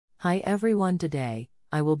Hi everyone, today,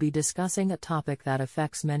 I will be discussing a topic that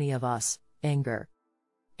affects many of us, anger.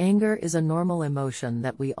 Anger is a normal emotion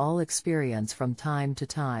that we all experience from time to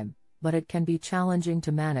time, but it can be challenging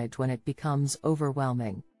to manage when it becomes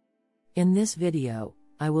overwhelming. In this video,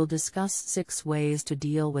 I will discuss 6 ways to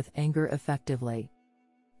deal with anger effectively.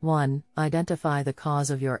 1. Identify the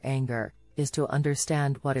cause of your anger, is to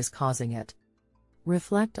understand what is causing it.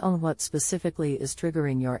 Reflect on what specifically is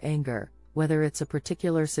triggering your anger, whether it's a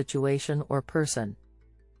particular situation or person.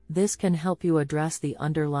 This can help you address the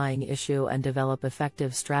underlying issue and develop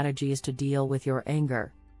effective strategies to deal with your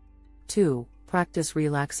anger. 2. Practice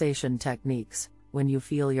relaxation techniques. When you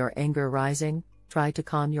feel your anger rising, try to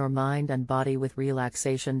calm your mind and body with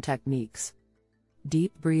relaxation techniques.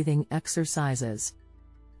 Deep breathing exercises,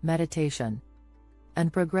 meditation,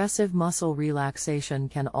 and progressive muscle relaxation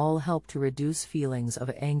can all help to reduce feelings of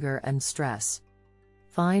anger and stress.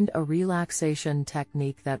 Find a relaxation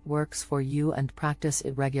technique that works for you and practice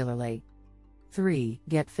it regularly. 3.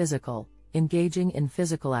 Get physical. Engaging in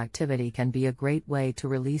physical activity can be a great way to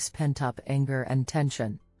release pent-up anger and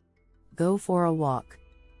tension. Go for a walk,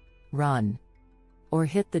 run, or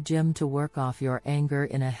hit the gym to work off your anger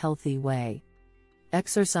in a healthy way.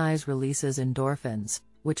 Exercise releases endorphins,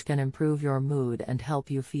 which can improve your mood and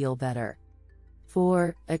help you feel better.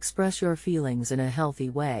 4. Express your feelings in a healthy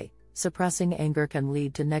way. Suppressing anger can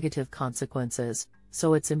lead to negative consequences,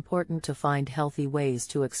 so it's important to find healthy ways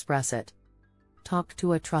to express it. Talk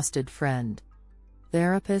to a trusted friend,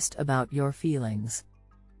 therapist about your feelings,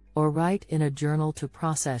 or write in a journal to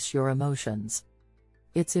process your emotions.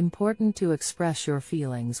 It's important to express your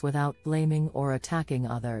feelings without blaming or attacking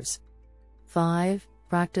others. 5.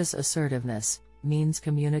 Practice assertiveness, means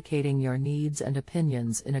communicating your needs and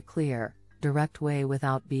opinions in a clear, direct way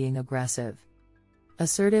without being aggressive.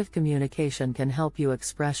 Assertive communication can help you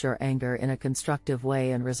express your anger in a constructive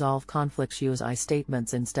way and resolve conflicts. Use I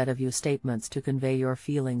statements instead of you statements to convey your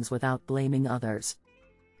feelings without blaming others.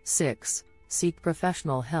 6. Seek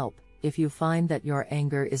professional help. If you find that your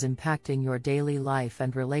anger is impacting your daily life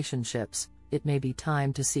and relationships, it may be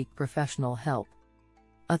time to seek professional help.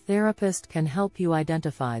 A therapist can help you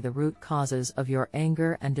identify the root causes of your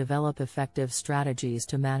anger and develop effective strategies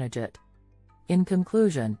to manage it. In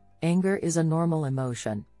conclusion, anger is a normal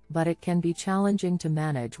emotion, but it can be challenging to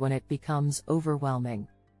manage when it becomes overwhelming.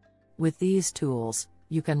 With these tools,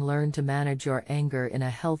 you can learn to manage your anger in a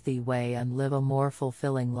healthy way and live a more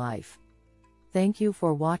fulfilling life. Thank you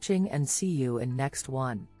for watching and see you in next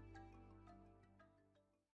one.